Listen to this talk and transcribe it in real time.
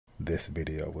This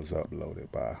video was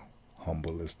uploaded by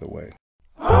Humble is the Way.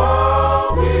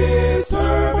 I'll be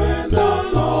serving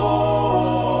the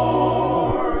Lord.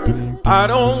 I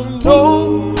don't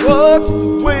know what's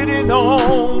waiting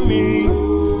on me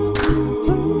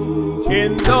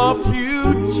in the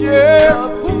future.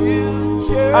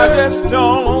 I just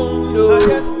don't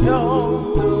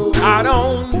know. I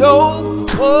don't know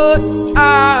what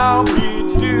I'll be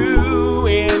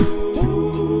doing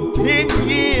 10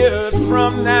 years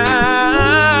from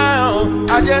now.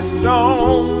 I just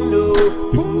don't know.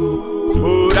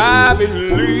 But I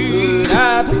believe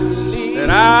that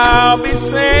I'll be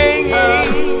singing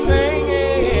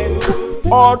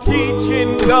or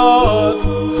teaching God's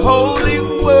holy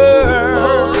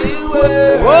word.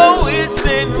 Oh, it's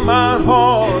in my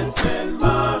heart.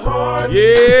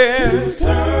 Yes, it's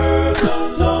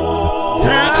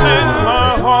in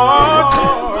my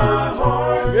heart.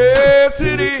 Yes,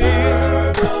 it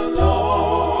is.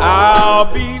 I'll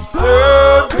be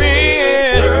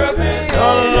serving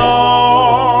the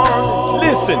Lord.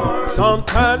 Listen,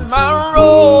 sometimes my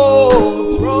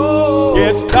road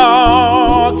gets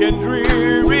dark and dreary.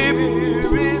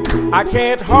 I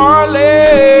can't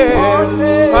hardly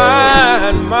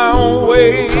find my own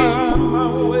way.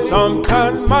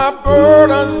 Sometimes my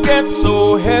burdens get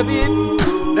so heavy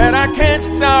that I can't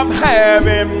stop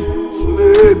having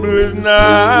sleepless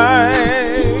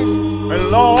nights and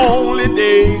lonely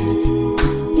days.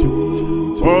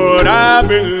 But I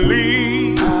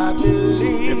believe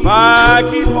if I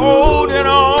keep holding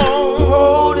on,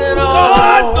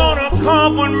 God's gonna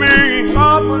comfort me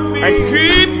and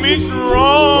keep me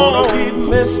strong.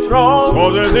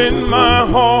 Cause it's in my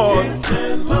heart.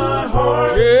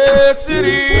 Yes, it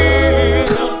is.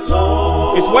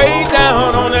 It's way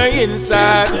down on the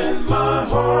inside.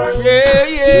 Yeah,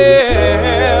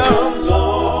 yeah.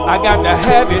 I got to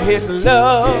have it, His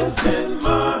love. Ooh,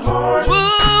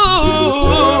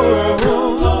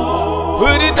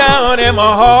 put it down in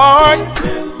my heart.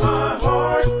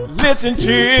 Listen,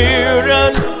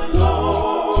 children.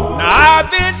 Now I've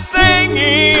been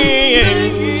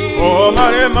singing for a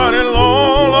mighty,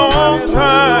 long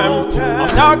time.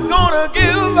 I'm not gonna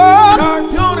give up.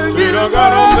 Still I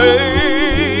got a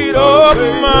made up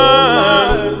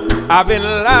mind. I've been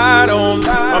lied on,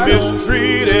 I'm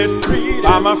mistreated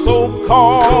by my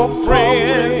so-called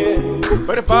friends.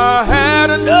 But if I had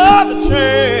another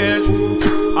chance,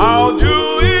 I'll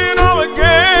do it all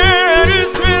again.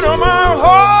 It's in my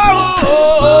heart.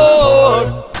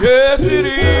 Yes, it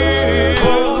is.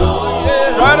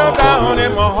 Right down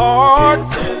in my heart.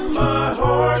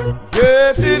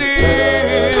 Yes, it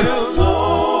is.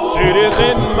 It is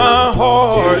in my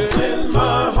heart.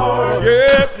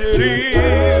 Yes, it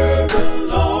is.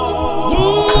 Ooh,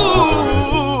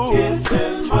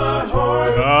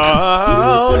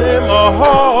 down in my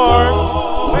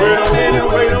heart. Wait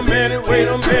a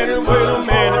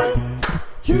minute.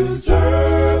 You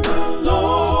serve the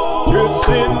Lord. It's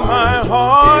in my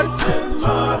heart.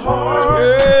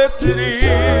 Yes, it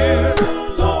is.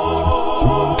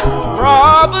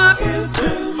 Robert is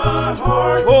in my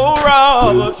heart. Oh,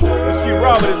 Robert. You see,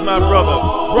 Robert is my brother.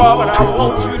 Robert, I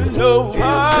want you to know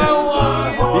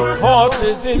because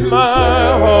it's in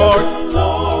my heart.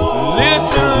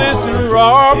 Listen,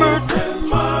 Robert.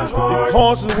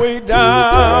 Because it's way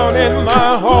down in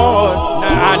my heart.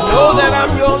 Now, I know that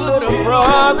I'm your little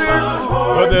brother,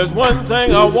 but there's one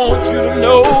thing I want you to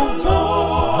know.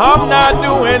 I'm not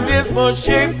doing this for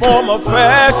shape, form, or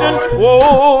fashion.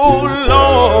 Oh,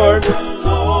 Lord,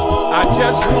 I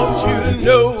just want you to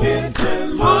know.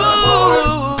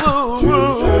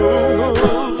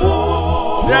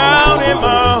 Down in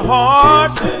my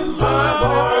heart,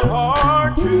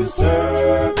 to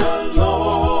serve the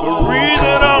Lord. The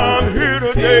reason I'm here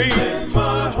today,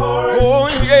 oh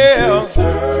yeah,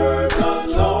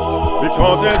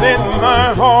 because it's in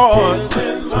my heart.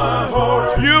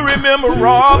 You remember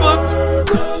Robert,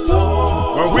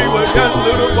 when we were just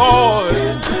little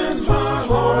boys.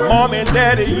 Mom and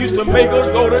Daddy used to make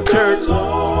us go to church.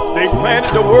 They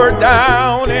planted the word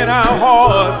down in our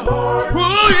hearts.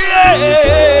 Oh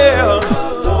yeah,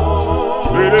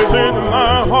 it is in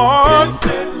my heart.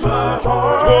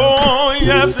 Oh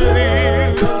yes, it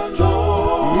is.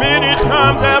 Many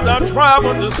times as I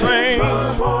traveled to sing,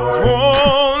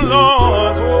 oh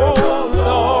Lord,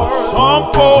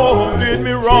 some folks did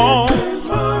me wrong,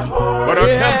 but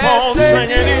I kept on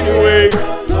singing anyway,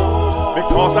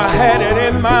 because I had it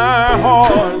in my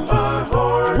heart.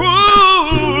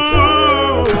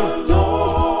 Ooh,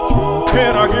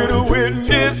 can I get a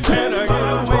witness? Can I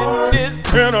get a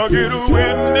witness? Can I get a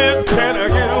witness? Can I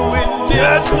get a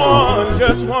witness?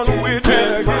 Just one witness.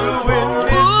 Can I get a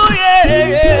witness? Ooh,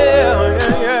 yeah.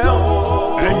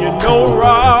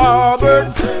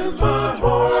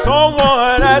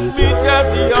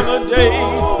 other day.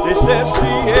 They said,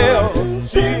 CL,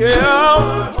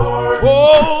 CL,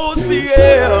 oh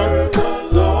CL,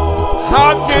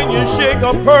 how can you shake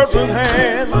a person's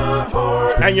hand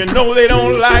and you know they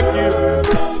don't like you?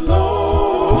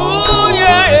 Oh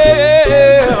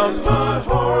yeah,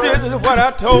 this is what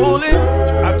I told him.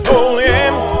 I told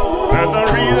him that the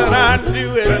reason I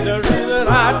do it, that the reason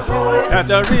I do it, that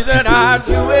the reason I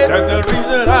do it, that the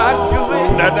reason I do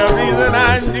it, that the reason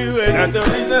I do it, that the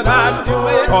reason I do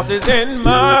it, 'cause it's in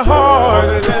my heart,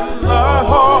 it's in my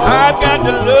heart. I've got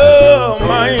to love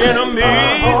my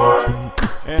enemies,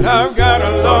 and I've got to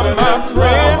love my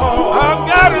friends. I've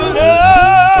got to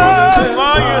love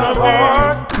my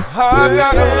enemies. I've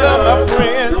got to love my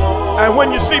friends. And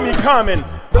when you see me coming,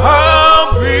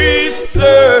 I'll be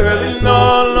certain,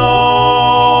 no, no.